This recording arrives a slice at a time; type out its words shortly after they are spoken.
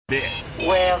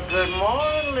Well, good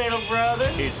morning, little brother.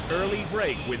 Is Early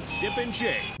Break with Zip and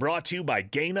Jake, brought to you by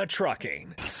Gaina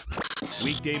Trucking.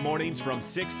 Weekday mornings from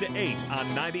 6 to 8 on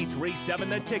 93.7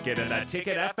 The Ticket and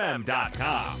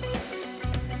theticketfm.com.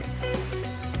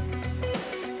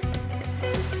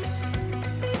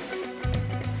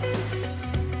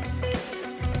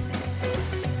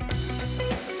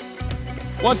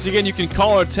 Once again, you can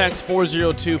call or text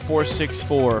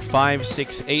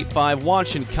 402-464-5685.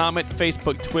 Watch and comment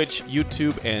Facebook, Twitch,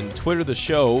 YouTube, and Twitter. The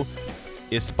show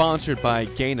is sponsored by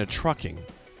Gaina Trucking.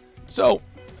 So,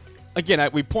 again,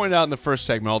 we pointed out in the first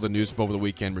segment all the news from over the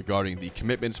weekend regarding the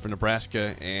commitments for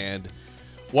Nebraska and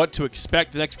what to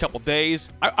expect the next couple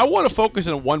days. I want to focus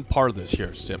on one part of this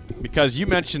here, Sip, because you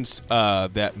mentioned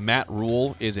that Matt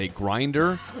Rhule is a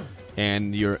grinder,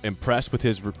 and you're impressed with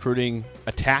his recruiting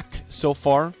attack so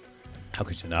far. How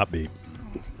could you not be?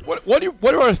 What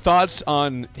are our thoughts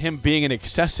on him being an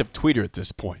excessive tweeter at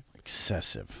this point?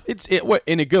 Excessive. What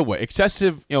in a good way.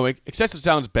 Excessive. Excessive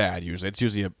sounds bad. Usually, it's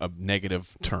usually a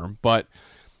negative term. But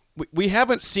we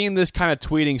haven't seen this kind of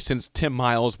tweeting since Tim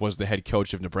Miles was the head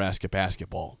coach of Nebraska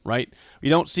basketball. Right?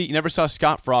 You never saw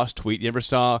Scott Frost tweet. You never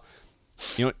saw.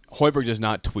 Hoiberg does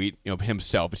not tweet.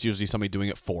 Himself. It's usually somebody doing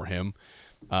it for him.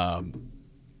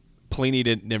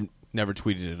 Pelini never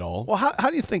tweeted at all. Well,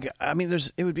 how do you think? I mean,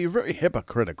 it would be very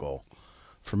hypocritical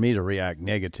for me to react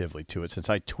negatively to it since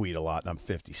I tweet a lot and I'm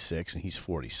 56 and he's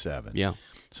 47. Yeah.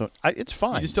 So it's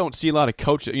fine. You just don't see a lot of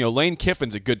coaches. Lane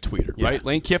Kiffin's a good tweeter, right?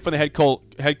 Lane Kiffin, the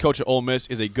head coach at Ole Miss,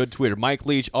 is a good tweeter. Mike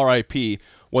Leach, R.I.P.,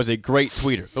 was a great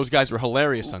tweeter. Those guys were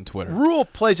hilarious on Twitter. Rhule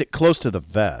plays it close to the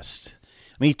vest.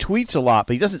 I mean, he tweets a lot,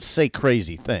 but he doesn't say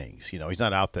crazy things. He's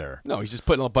not out there. No, he's just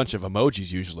putting a bunch of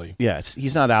emojis usually. Yeah,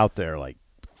 he's not out there like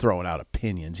throwing out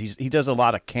opinions. He does a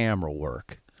lot of camera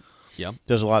work. Yeah,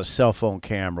 does a lot of cell phone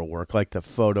camera work, like the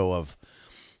photo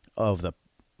of the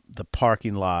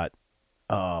parking lot.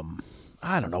 I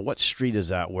don't know what street is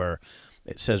that where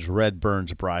it says "Red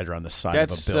Burns Brighter" on the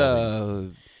side of a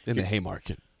building. In the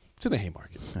Haymarket. It's in the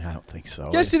Haymarket. I don't think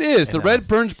so. Yes, it is. The Red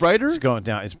Burns Brighter? It's going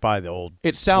down. It's by the old.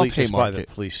 It's South Haymarket. It's by the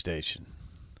police station.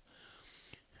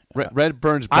 Red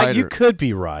Burns Brighter. You could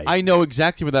be right. I know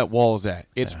exactly where that wall is at.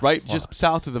 It's just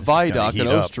south of the viaduct on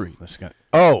O Street.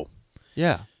 Oh.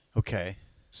 Yeah. Okay.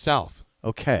 South.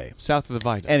 Okay. South of the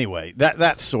viaduct. Anyway,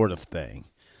 that sort of thing.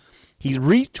 He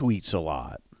retweets a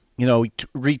lot. He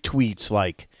retweets,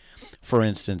 like, for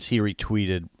instance, he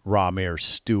retweeted Ramir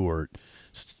Stewart.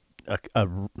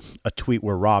 A tweet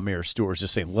where Ramir Stewart is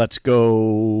just saying, "Let's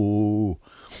go."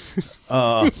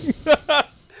 I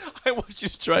want you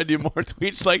to try to do more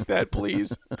tweets like that,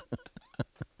 please.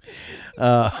 He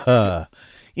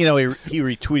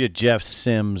retweeted Jeff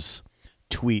Sims'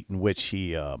 tweet in which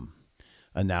he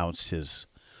announced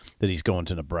that he's going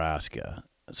to Nebraska.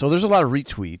 So there's a lot of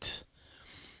retweets.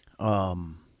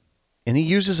 And he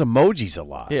uses emojis a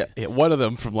lot. Yeah, one of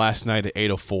them from last night at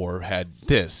 8:04 had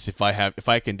this. If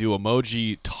I can do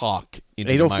emoji talk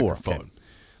into the microphone.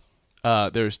 Okay.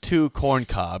 There's 2 corn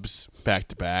cobs back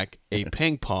to back, a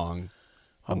ping pong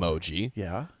emoji,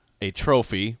 a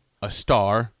trophy, a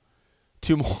star,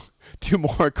 2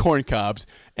 more corn cobs,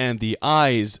 and the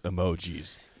eyes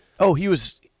emojis. Oh,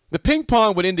 the ping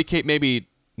pong would indicate maybe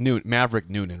Maverick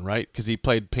Noonan, right? Because he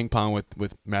played ping pong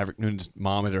with Maverick Noonan's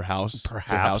mom at her house. Perhaps.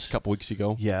 Their house a couple weeks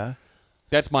ago. Yeah.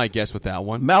 That's my guess with that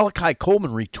one. Malachi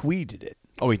Coleman retweeted it.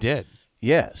 Oh, he did?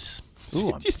 Yes.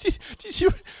 Ooh, did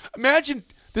you imagine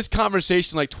this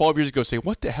conversation like 12 years ago saying,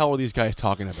 what the hell are these guys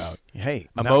talking about? Hey.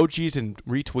 Emojis and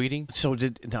retweeting?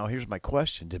 Now here's my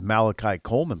question. Did Malachi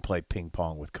Coleman play ping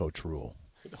pong with Coach Rhule?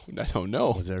 I don't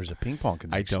know. There's a ping pong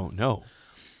connection. I don't know.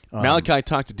 Malachi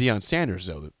talked to Deion Sanders,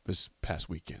 though, this past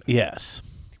weekend. Yes.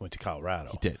 He went to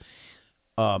Colorado. He did.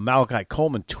 Malachi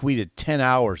Coleman tweeted 10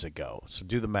 hours ago, so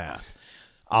do the math.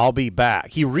 I'll be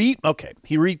back. He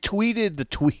retweeted the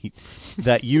tweet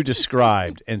that you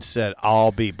described and said,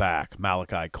 "I'll be back."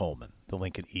 Malachi Coleman, the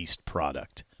Lincoln East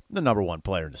product, the number 1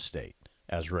 player in the state,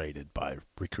 as rated by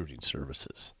Recruiting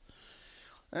Services.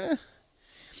 I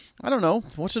don't know.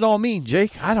 What's it all mean,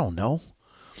 Jake? I don't know.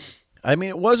 I mean,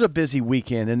 it was a busy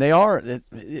weekend, and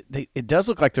it does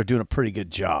look like they're doing a pretty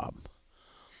good job,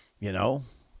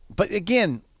 But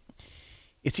again,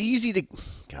 it's easy to,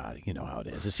 God, you know how it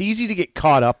is. It's easy to get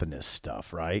caught up in this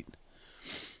stuff, right?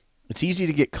 It's easy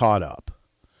to get caught up.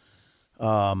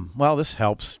 Well, this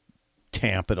helps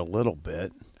tamp it a little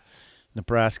bit.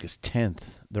 Nebraska's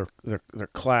 10th. Their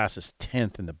class is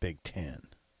 10th in the Big Ten.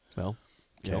 Well.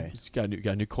 Okay. He's got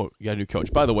a new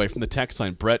coach. By the way, from the text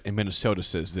line, Brett in Minnesota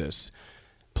says this.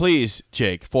 Please,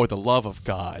 Jake, for the love of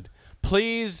God,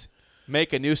 please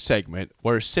make a new segment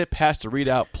where Sip has to read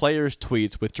out players'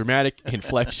 tweets with dramatic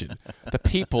inflection. The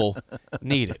people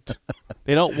need it.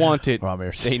 They don't want it.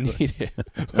 Ramir They Stewart. need it.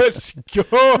 Let's go.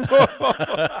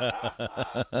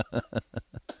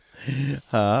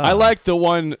 I like the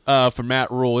one from Matt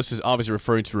Rule. This is obviously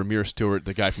referring to Ramir Stewart,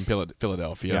 the guy from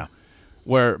Philadelphia. Yeah.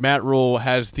 Where Matt Rule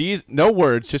has these, no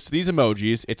words, just these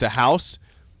emojis. It's a house,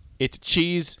 it's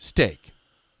cheese steak,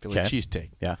 Philly Okay. cheesesteak.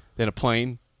 Yeah. Then a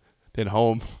plane, then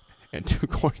home, and 2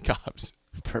 corn cobs.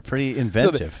 Pretty So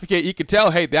inventive. okay, you can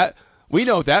tell. Hey, that we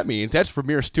know what that means. That's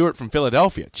Ramir Stewart from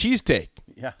Philadelphia. Cheesesteak.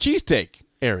 Yeah. Cheesesteak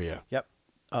area. Yep.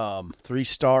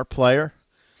 3-star player.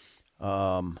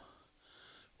 What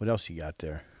else you got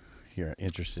there? You're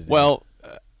interested in? Well,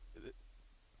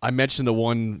 I mentioned the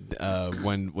one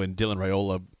when Dylan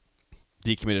Raiola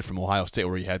decommitted from Ohio State,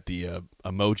 where he had the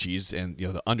emojis and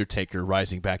the Undertaker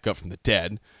rising back up from the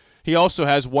dead. He also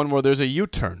has one where there's a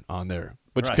U-turn on there,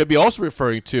 which Right. could be also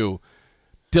referring to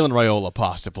Dylan Raiola,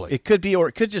 possibly. It could be, or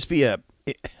it could just be it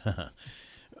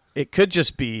could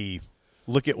just be,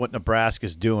 look at what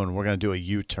Nebraska's doing. We're going to do a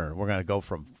U-turn. We're going to go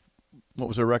from, what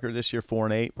was their record this year?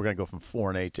 4-8. We're going to go from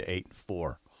 4-8 to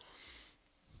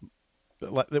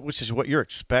 8-4, which is what you're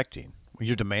expecting. What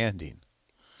you're demanding.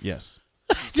 Yes,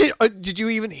 Did you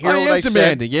even hear I what am I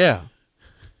demanding. said? Yeah,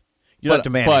 You're not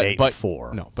demanding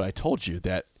 8-4. No, but I told you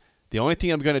that the only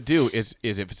thing I'm going to do is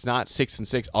if it's not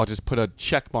 6-6, I'll just put a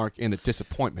check mark in the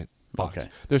disappointment box. Okay.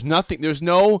 There's nothing. There's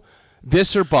no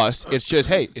this or bust. It's just,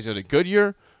 hey, is it a good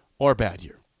year or a bad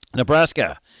year?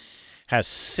 Nebraska has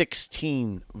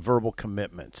 16 verbal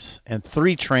commitments and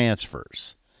 3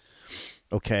 transfers.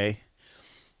 Okay?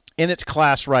 In its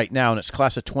class right now, in its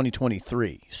class of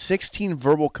 2023, 16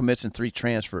 verbal commits and 3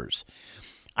 transfers.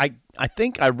 I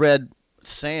think I read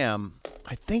Sam,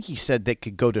 I think he said they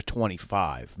could go to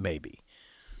 25, maybe.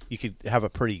 You could have a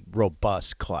pretty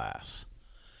robust class.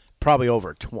 Probably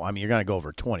over 20. I mean, you're going to go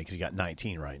over 20 because you got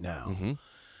 19 right now.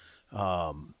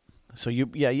 So,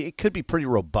 it could be pretty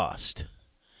robust.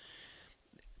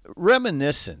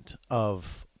 Reminiscent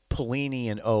of Pelini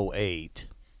in 08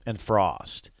 and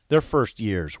Frost. Their first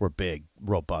years were big,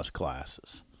 robust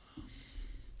classes.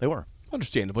 They were.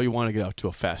 Understandable. You want to get out to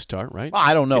a fast start, right? Well,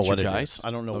 I don't know Get your what it guys is.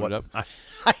 I don't know loaded what. up.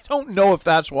 I don't know if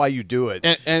that's why you do it,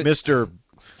 And- Mr.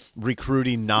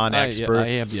 Recruiting non-expert. I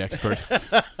am the expert.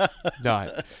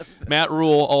 Not. Matt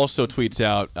Rule also tweets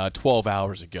out 12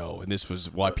 hours ago, and this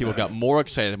was why people got more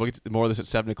excited. We'll get to more of this at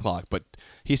 7 o'clock, but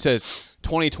he says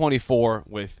 2024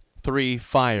 with 3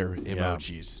 fire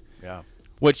emojis. Yeah.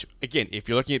 Which, again, if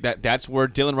you're looking at that, that's where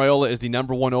Dylan Raiola is the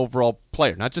number 1 overall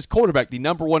player. Not just quarterback, the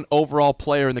number 1 overall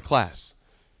player in the class.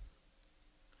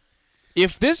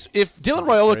 If Dylan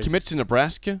Raiola crazy. commits to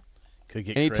Nebraska Could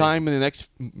get anytime in the next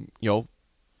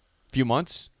few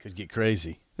months, crazy. Could get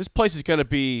crazy. this place is going to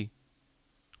be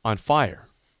on fire.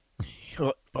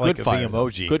 Like Good fire. the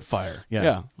emoji. Good fire.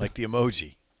 Yeah. Like the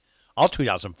emoji. I'll tweet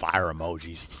out some fire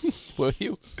emojis. Will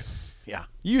you? Yeah.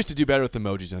 You used to do better with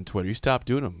emojis on Twitter. You stopped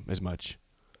doing them as much.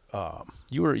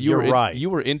 You're right. You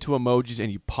were into emojis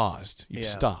and you paused. You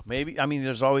stopped. Maybe. I mean,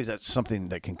 there's always something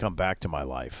that can come back to my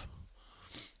life.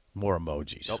 More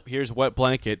emojis. Oh, here's Wet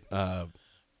Blanket.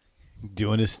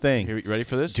 Doing his thing. Here, you ready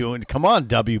for this? Come on,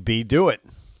 WB, do it.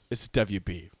 This is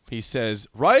WB. He says,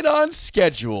 right on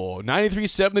schedule.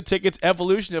 93.7 The Ticket's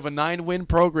evolution of a 9-win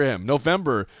program.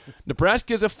 November,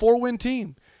 Nebraska is a 4-win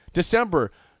team.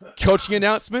 December, coaching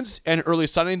announcements and early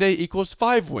signing day equals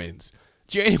 5 wins.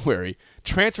 January,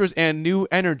 transfers and new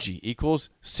energy equals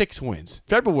 6 wins.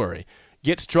 February,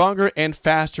 get stronger and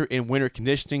faster in winter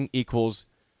conditioning equals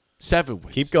 7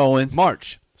 wins. Keep going.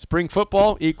 March, spring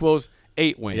football equals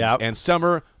 8 wins. Yep. And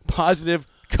summer, positive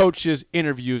coaches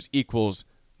interviews equals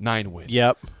 9 wins.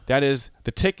 Yep. That is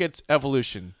the Ticket's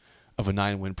evolution of a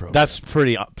 9-win program. That's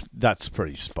pretty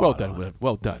spot well on. done. Will.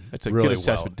 Well done. That's a Really good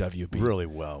assessment, WB. Really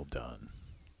well done.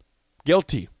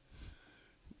 Guilty.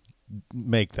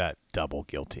 Make that double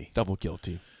guilty. Double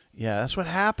guilty. Yeah, that's what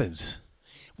happens.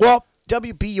 Well,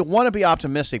 WB, you want to be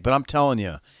optimistic, but I'm telling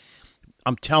you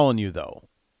though,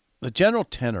 the general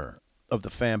tenor of the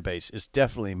fan base is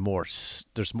definitely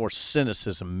there's more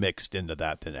cynicism mixed into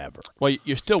that than ever. Well,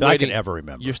 you're still That I waiting. can ever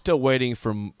remember. You're still waiting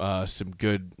for some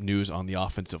good news on the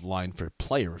offensive line for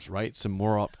players, right? Some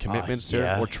more commitments there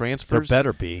yeah. or transfers. There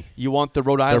better be. You want the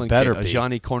Rhode Island better kid, be.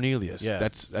 Johnny Cornelius. Yeah.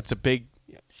 That's a big.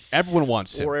 Everyone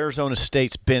wants him. Or Arizona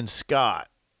State's Ben Scott.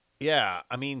 Yeah,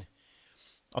 I mean,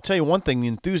 I'll tell you one thing: the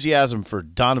enthusiasm for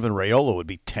Donovan Raiola would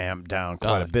be tamped down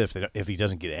quite a bit if he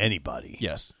doesn't get anybody.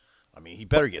 Yes. I mean, he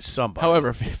better get somebody.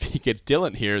 However, if he gets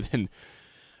Dylan here, then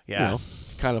yeah,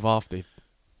 it's kind of off the.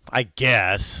 I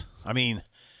guess. I mean,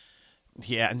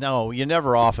 Yeah, no, you're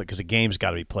never off it because the game's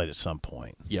got to be played at some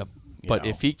point. Yep. But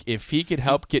know. if he could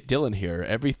help get Dylan here,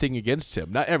 everything against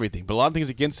him, not everything, but a lot of things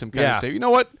against him, kind of Yeah. say, you know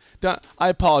what, Don, I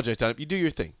apologize, Don. You do your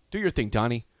thing. Do your thing,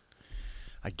 Donnie.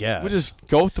 I guess. We'll just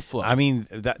go with the flow. I mean,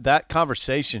 that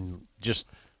conversation just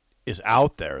is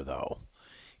out there, though.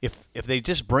 If they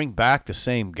just bring back the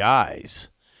same guys,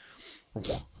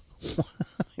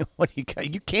 what you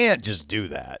can't just do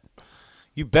that.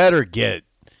 You better get.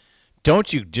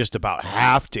 Don't you just about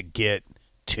have to get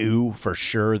 2 for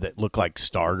sure that look like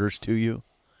starters to you?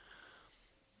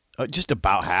 Just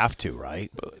about have to,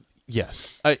 right?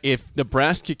 Yes. If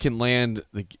Nebraska can land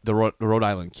the Rhode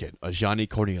Island kid, Johnny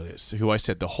Cornelius, who I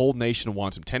said the whole nation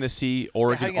wants him, Tennessee,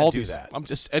 Oregon, how you gonna all do these. that?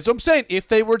 That's what I'm saying. If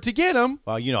they were to get him,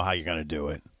 Well, you know how you're going to do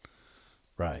it,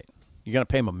 right? You're going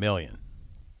to pay him $1 million.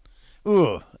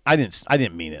 Ooh, I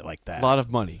didn't mean it like that. a lot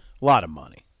of money. A lot of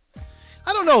money.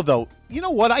 I don't know though. You know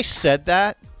what? I said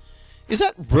that. Is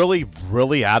that really,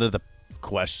 really out of the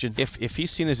question? If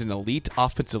he's seen as an elite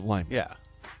offensive lineman, Yeah.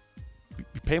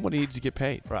 you pay him what he needs to get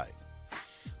paid. Right.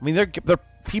 I mean, they're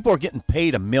people are getting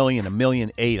paid $1 million, $1.8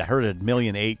 million. I heard $1.8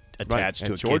 million attached Right, to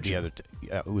and a Georgia. kid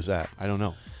the other. Who was that? I don't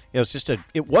know. It was just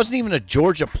It wasn't even a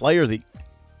Georgia player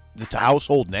that's a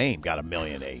household name got $1.8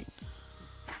 million.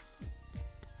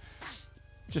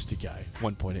 Just a guy,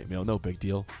 1.8 mil, no big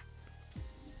deal.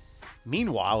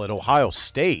 Meanwhile, at Ohio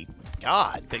State,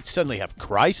 God, they suddenly have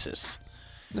crisis.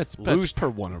 That's Lose- per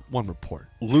one report.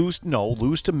 Lose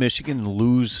to Michigan and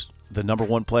lose the number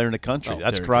 1 player in the country. Oh,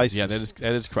 That's there you go. crisis. Yeah, that is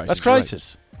crisis. That's You're right.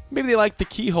 crisis. Maybe they like the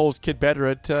Keyholes kid better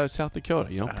at South Dakota.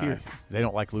 Period. They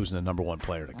don't like losing the number 1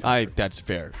 player in the country. That's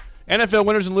fair. NFL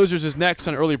winners and losers is next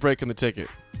on Early Break on the Ticket.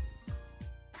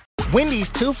 Wendy's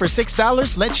 2 for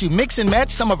 $6 lets you mix and match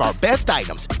some of our best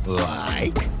items,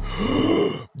 like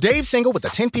Dave Single with a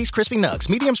 10-piece crispy nugs,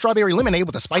 medium strawberry lemonade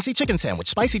with a spicy chicken sandwich,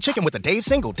 spicy chicken with a Dave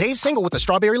Single with a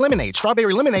strawberry lemonade,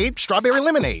 strawberry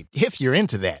lemonade, if you're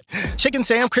into that. Chicken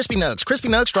Sam, crispy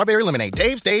nugs, strawberry lemonade,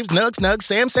 Dave's,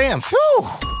 nugs, Sam. Whew.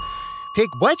 Pick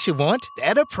what you want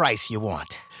at a price you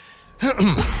want.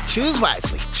 Choose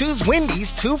wisely. Choose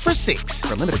Wendy's 2 for $6.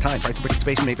 For a limited time, price and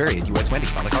participation may vary at U.S.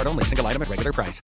 Wendy's. On the card only. Single item at regular price.